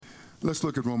Let's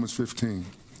look at Romans 15.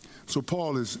 So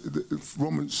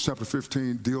Romans chapter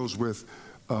 15 deals with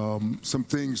some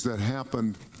things that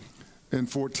happened in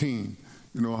 14.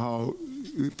 You know, how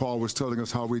Paul was telling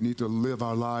us how we need to live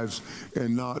our lives,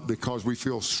 and not because we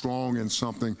feel strong in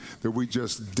something that we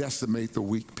just decimate the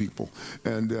weak people.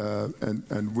 And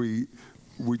we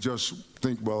just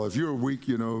think, well, if you're weak,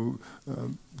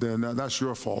 then that's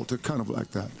your fault. It's kind of like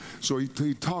that. So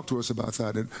he talked to us about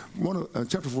that. And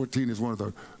chapter 14 is one of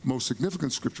the most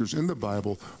significant scriptures in the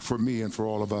Bible for me and for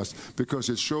all of us, because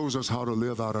it shows us how to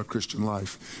live out our Christian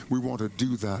life. We want to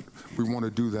do that. We want to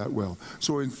do that well.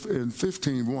 So in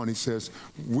 15:1, he says,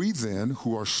 we then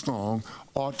who are strong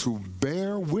ought to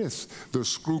bear with the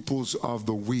scruples of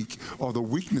the weak, or the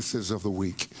weaknesses of the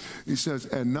weak. He says,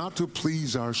 and not to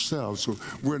please ourselves. So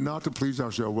we're not to please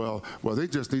ourselves. Well, they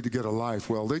just need to get a life.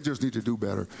 Well, they just need to do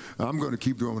better. I'm going to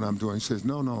keep doing what I'm doing. He says,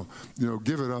 no,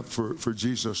 give it up for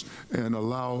Jesus, and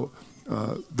allow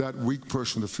that weak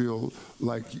person to feel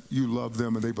like you love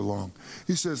them and they belong.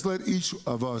 He says, let each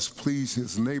of us please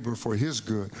his neighbor for his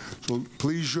good. So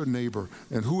please your neighbor.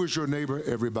 And who is your neighbor?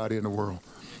 Everybody in the world.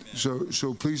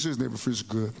 So please his neighbor for his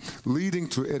good, leading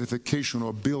to edification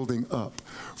or building up.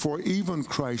 For even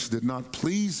Christ did not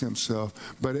please himself,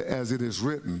 but as it is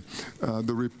written,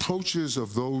 the reproaches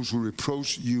of those who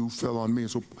reproach you fell on me.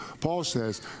 So Paul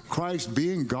says, Christ,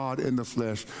 being God in the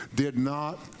flesh, did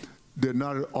not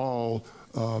at all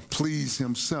please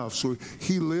himself. So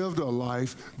he lived a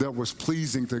life that was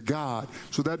pleasing to God.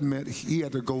 So that meant he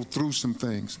had to go through some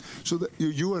things. So that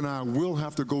you and I will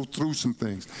have to go through some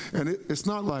things. And it's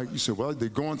not like you say, well, they're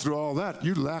going through all that.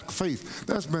 You lack faith.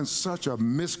 That's been such a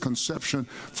misconception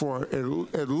for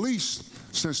at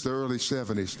least since the early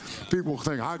 70s. People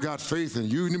think, I got faith and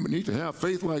you need to have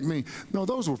faith like me. No,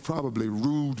 those were probably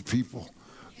rude people.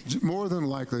 More than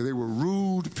likely, they were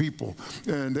rude people,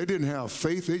 and they didn't have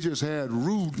faith. They just had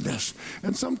rudeness.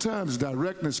 And sometimes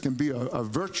directness can be a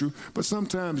virtue, but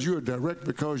sometimes you're direct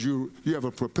because you have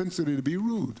a propensity to be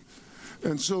rude.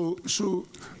 And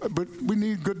but we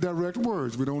need good direct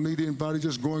words. We don't need anybody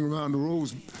just going around the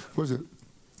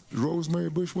rosemary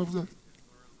bush? What was that?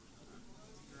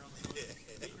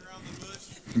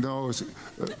 No,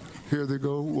 here they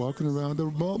go walking around the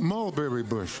mulberry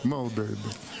bush. Mulberry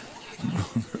bush.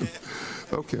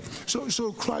 Okay,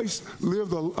 so Christ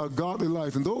lived a godly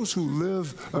life, and those who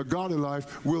live a godly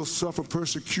life will suffer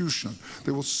persecution.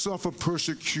 They will suffer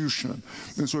persecution.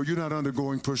 And so you're not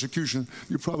undergoing persecution,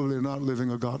 you're probably not living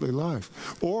a godly life.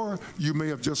 Or you may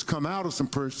have just come out of some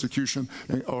persecution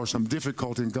or some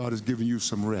difficulty, and God has given you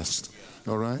some rest.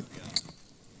 All right?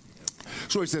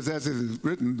 So he says, as it is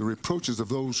written, the reproaches of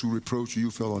those who reproach you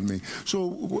fell on me. So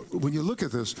when you look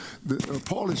at this,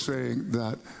 Paul is saying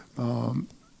that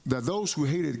those who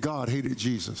hated God hated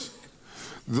Jesus.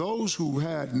 Those who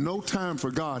had no time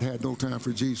for God had no time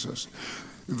for Jesus.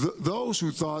 Those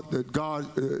who thought that God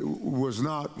was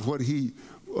not what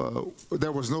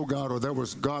there was no God, or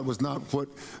God was not what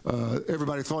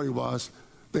everybody thought he was,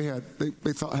 they had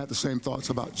the same thoughts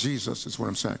about Jesus, is what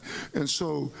I'm saying. And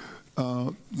so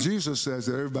Jesus says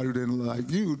that everybody who didn't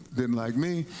like you didn't like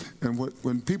me, and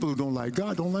when people who don't like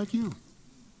God don't like you.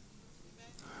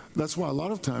 That's why a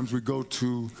lot of times we go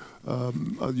to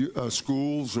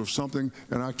schools or something,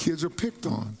 and our kids are picked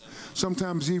on.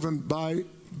 Sometimes even by,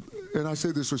 and I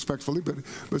say this respectfully,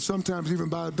 but sometimes even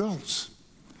by adults.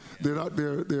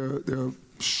 They're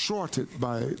shorted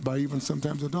by even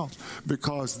sometimes adults,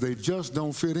 because they just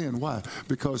don't fit in. Why?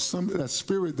 Because that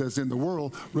spirit that's in the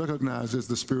world recognizes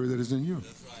the spirit that is in you.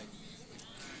 That's right.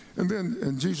 And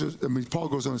then Paul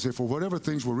goes on and says, for whatever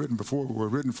things were written before were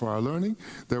written for our learning,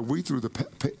 that we through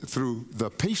the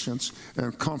patience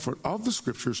and comfort of the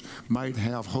scriptures might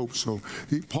have hope. So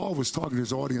Paul was talking to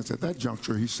his audience at that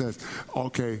juncture. He says,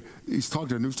 okay, he's talking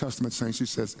to the New Testament saints. He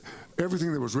says,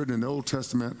 everything that was written in the Old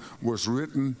Testament was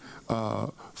written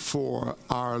for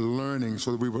our learning,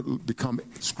 so that we would become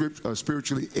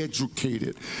spiritually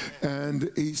educated.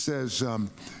 And he says,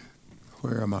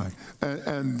 where am I?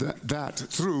 And that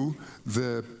through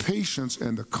the patience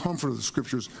and the comfort of the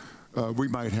scriptures, we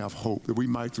might have hope, that we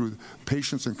might, through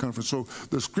patience and comfort. So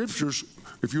the scriptures,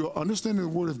 if you're understanding the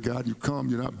word of God, you come,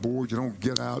 you're not bored, you don't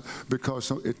get out because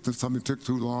something took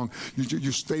too long.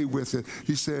 You stay with it.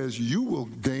 He says you will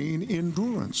gain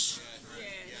endurance.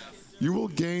 You will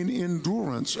gain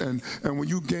endurance. And when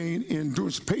you gain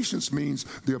endurance, patience means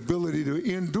the ability to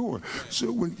endure.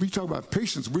 So when we talk about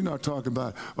patience, we're not talking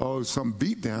about, some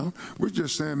beat down. We're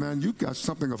just saying, man, you got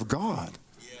something of God.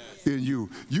 in you,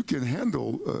 you can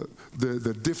handle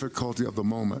the difficulty of the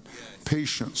moment.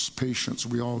 Patience,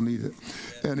 we all need it.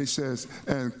 And he says,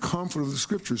 and comfort of the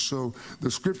scriptures. So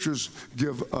the scriptures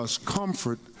give us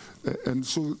comfort. And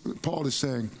so Paul is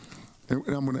saying, and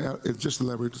I'm going to just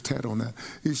elaborate a tad on that.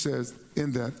 He says,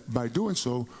 in that by doing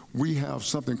so, we have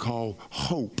something called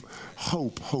hope.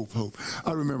 Hope.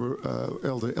 I remember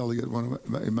Elder Elliott, one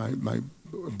of my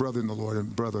brother in the Lord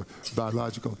and brother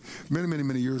biological,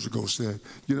 many years ago said,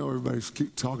 you know, everybody's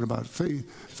keep talking about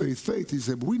faith. He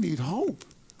said, but we need hope.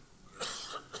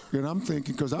 And I'm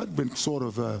thinking, because I've been sort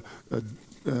of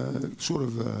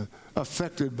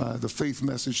affected by the faith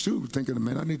message too, thinking,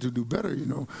 man, I need to do better, you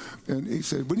know. And he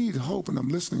said, we need hope, and I'm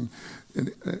listening,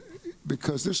 and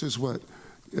because this is what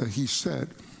he said,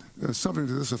 something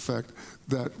to this effect,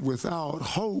 that without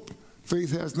hope,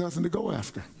 faith has nothing to go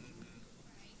after.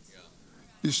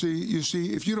 You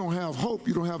see, if you don't have hope,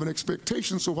 you don't have an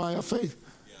expectation, so why have faith?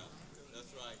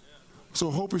 So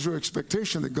hope is your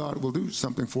expectation that God will do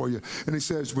something for you. And he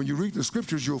says, when you read the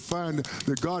scriptures, you'll find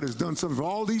that God has done something for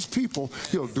all these people.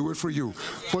 He'll do it for you.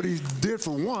 What he did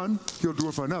for one, he'll do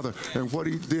it for another. And what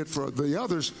he did for the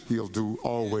others, he'll do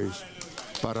always.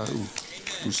 Para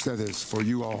ustedes, for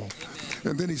you all.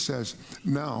 And then he says,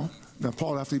 now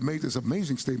Paul, after he made this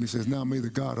amazing statement, he says, now may the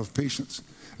God of patience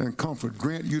and comfort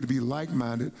grant you to be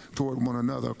like-minded toward one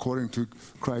another according to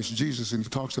Christ Jesus. And he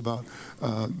talks about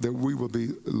that we will be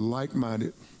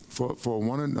like-minded for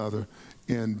one another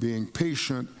in being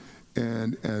patient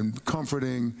and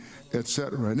comforting,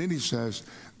 etc. And then he says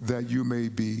that you may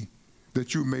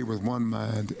with one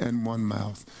mind and one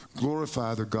mouth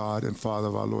glorify the God and Father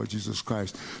of our Lord Jesus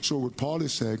Christ. So what Paul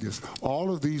is saying is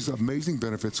all of these amazing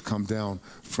benefits come down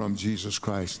from Jesus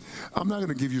Christ. I'm not going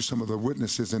to give you some of the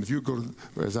witnesses, and if you go,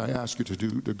 as I ask you to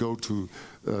do, to go to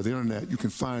the internet, you can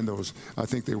find those. I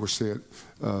think they were said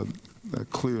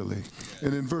clearly.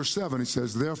 And in verse 7, he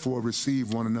says, therefore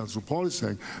receive one another. So Paul is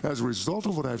saying, as a result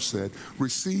of what I've said,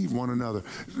 receive one another.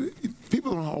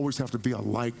 People don't always have to be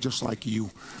alike, just like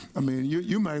you. I mean,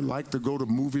 you might like to go to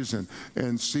movies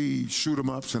and see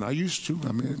shoot-em-ups, and I used to.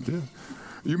 I mean, yeah.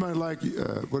 You might like,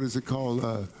 what is it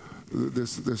called,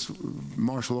 this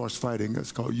martial arts fighting.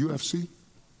 It's called UFC.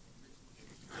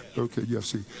 Okay,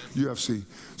 UFC.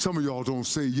 Some of y'all don't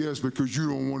say yes because you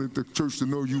don't want the church to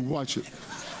know you watch it.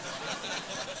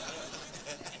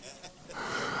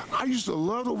 I used to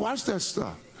love to watch that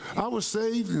stuff. I was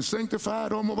saved and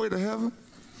sanctified on my way to heaven,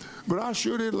 but I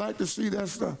sure did like to see that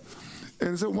stuff.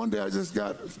 And so one day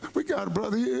we got a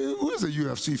brother here who is a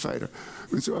UFC fighter.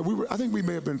 And so I think we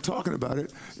may have been talking about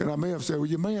it, and I may have said, well,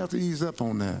 you may have to ease up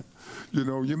on that. You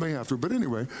know, you may have to. But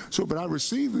anyway, but I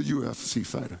received the UFC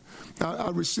fighter. I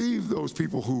received those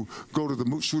people who go to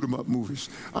the shoot-em-up movies.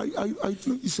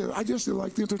 You said, I just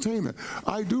like the entertainment.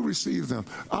 I do receive them.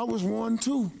 I was one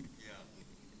too.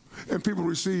 And people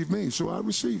receive me, so I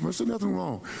receive them. There's nothing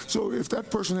wrong. So if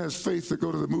that person has faith to go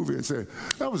to the movie and say,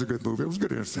 that was a good movie, it was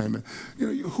good entertainment, you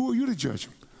know, who are you to judge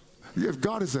them? If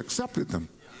God has accepted them.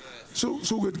 So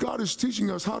what God is teaching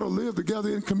us how to live together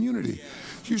in community.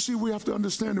 You see, we have to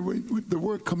understand the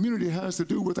word community has to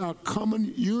do with our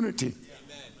common unity.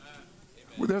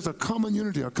 There's a common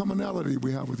unity, a commonality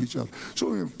we have with each other.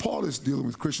 So Paul is dealing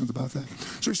with Christians about that.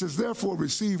 So he says, therefore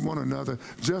receive one another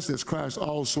just as Christ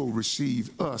also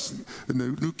received us. And the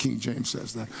New King James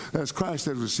says that. As Christ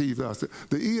has received us.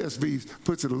 The ESV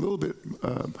puts it a little bit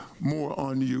more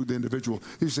on you, the individual.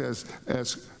 He says,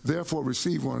 therefore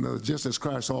receive one another just as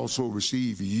Christ also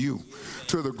received you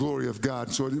to the glory of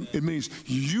God. So it means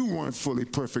you weren't fully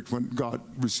perfect when God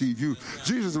received you.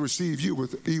 Jesus received you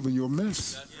with even your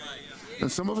mess. That's right.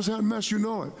 And some of us had a mess, you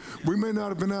know it. We may not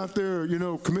have been out there, you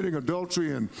know, committing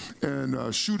adultery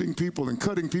and shooting people and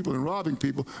cutting people and robbing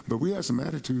people, but we had some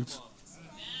attitudes.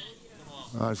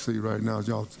 I see right now,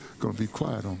 y'all going to be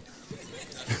quiet on.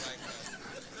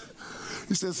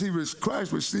 He says,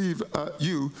 Christ received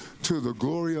you to the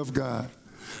glory of God.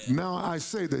 Now I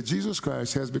say that Jesus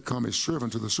Christ has become a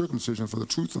servant to the circumcision for the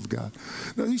truth of God.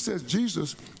 Now he says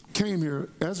Jesus came here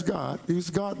as God.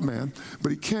 He's God-man,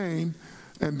 but he came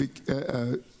and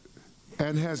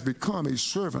has become a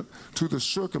servant to the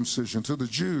circumcision, to the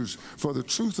Jews, for the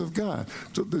truth of God.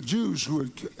 To the Jews who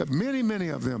many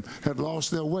of them had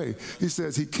lost their way. He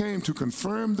says he came to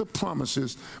confirm the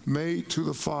promises made to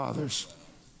the fathers.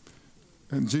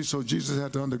 And so Jesus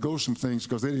had to undergo some things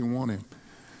because they didn't want him.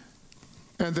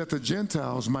 And that the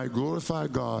Gentiles might glorify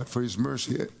God for his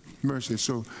mercy.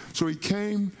 So he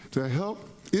came to help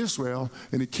Israel,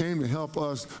 and he came to help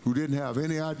us who didn't have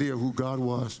any idea who God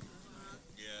was.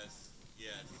 Yes.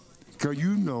 Because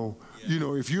you know You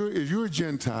know, if you're a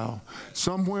Gentile,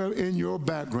 somewhere in your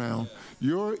background,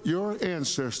 your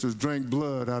ancestors drank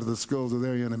blood out of the skulls of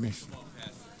their enemies. Come on,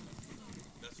 Pastor.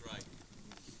 That's right.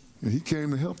 And he came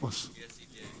to help us. Yes, he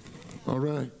did. All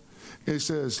right. It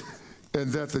says,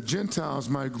 and that the Gentiles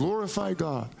might glorify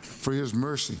God for his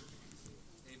mercy.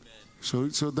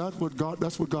 Amen. So that's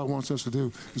what God wants us to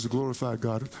do, is to glorify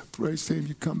God. Praise him,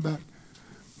 you come back.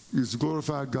 Is to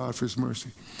glorify God for his mercy.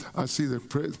 I see that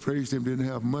praise team didn't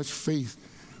have much faith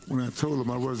when I told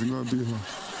them I wasn't going to be here.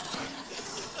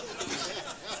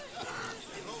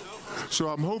 So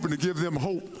I'm hoping to give them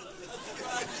hope.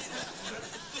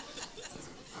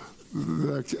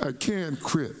 I can't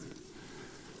quit.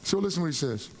 So listen what he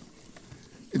says.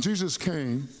 And Jesus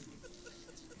came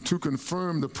to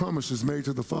confirm the promises made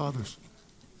to the fathers,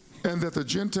 and that the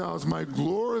Gentiles might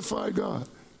glorify God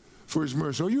for his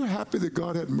mercy. Are you happy that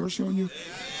God had mercy on you?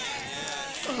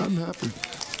 I'm happy.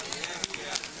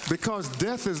 Because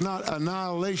death is not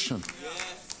annihilation.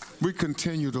 We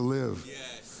continue to live,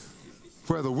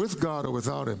 whether with God or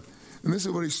without him. And this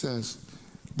is what he says.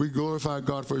 We glorify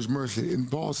God for his mercy.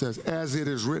 And Paul says, as it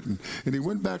is written. And he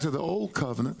went back to the old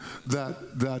covenant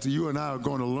that you and I are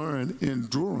going to learn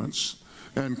endurance.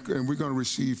 And we're going to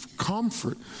receive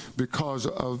comfort because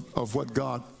of what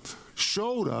God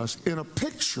showed us in a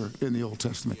picture in the Old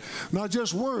Testament. Not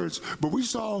just words, but we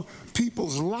saw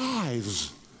people's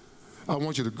lives. I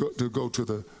want you to go to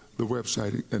the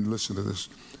website and listen to this,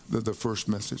 the first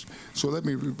message. So let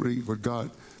me read what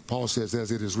Paul says,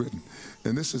 as it is written.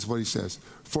 And this is what he says.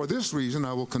 For this reason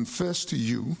I will confess to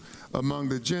you among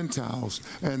the Gentiles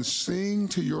and sing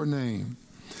to your name.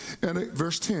 And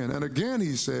verse 10, and again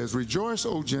he says, rejoice,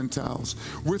 O Gentiles,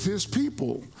 with his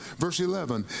people. Verse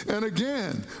 11, and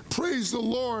again, praise the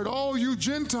Lord, all you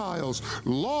Gentiles.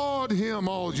 Laud him,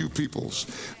 all you peoples.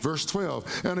 Verse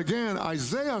 12, and again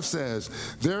Isaiah says,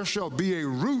 there shall be a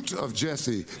root of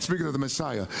Jesse, speaking of the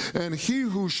Messiah, and he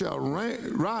who shall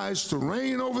rise to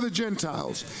reign over the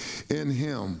Gentiles. In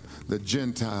him the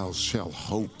Gentiles shall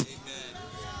hope.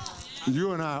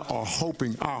 You and I are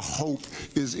hoping. Our hope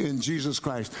is in Jesus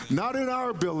Christ, not in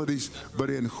our abilities, but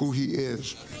in who he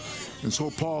is. And so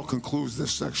Paul concludes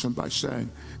this section by saying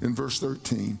in verse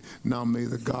 13, now may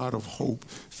the God of hope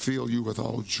fill you with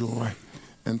all joy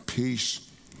and peace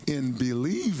in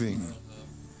believing,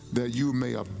 that you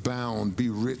may abound, be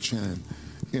rich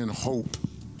in hope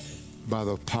by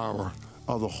the power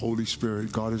of the Holy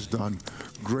Spirit. God has done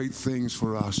great things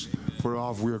for us,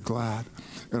 whereof we are glad.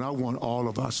 And I want all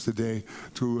of us today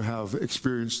to have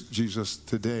experienced Jesus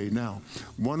today. Now,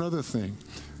 one other thing.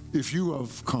 If you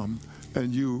have come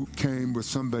and you came with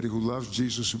somebody who loves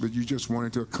Jesus, but you just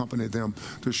wanted to accompany them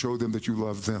to show them that you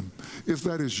love them, if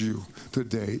that is you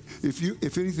today,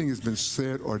 if anything has been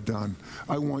said or done,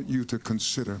 I want you to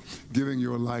consider giving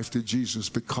your life to Jesus,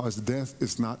 because death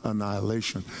is not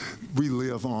annihilation. We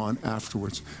live on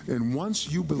afterwards. And once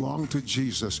you belong to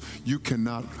Jesus, you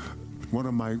cannot, one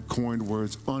of my coined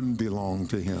words, unbelong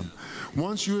to him.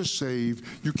 Once you're saved,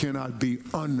 you cannot be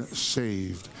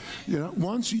unsaved. You know,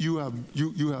 once you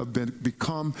have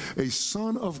become a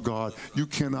son of God, you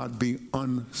cannot be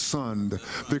unsunned.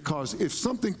 Because if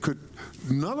something could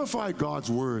nullify God's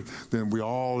word, then we're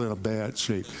all in a bad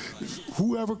shape.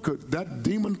 Whoever could, that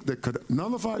demon that could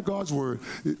nullify God's word,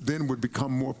 then would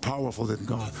become more powerful than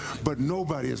God. But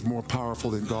nobody is more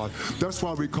powerful than God. That's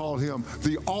why we call him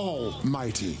the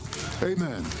Almighty.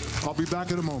 Amen. I'll be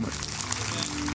back in a moment.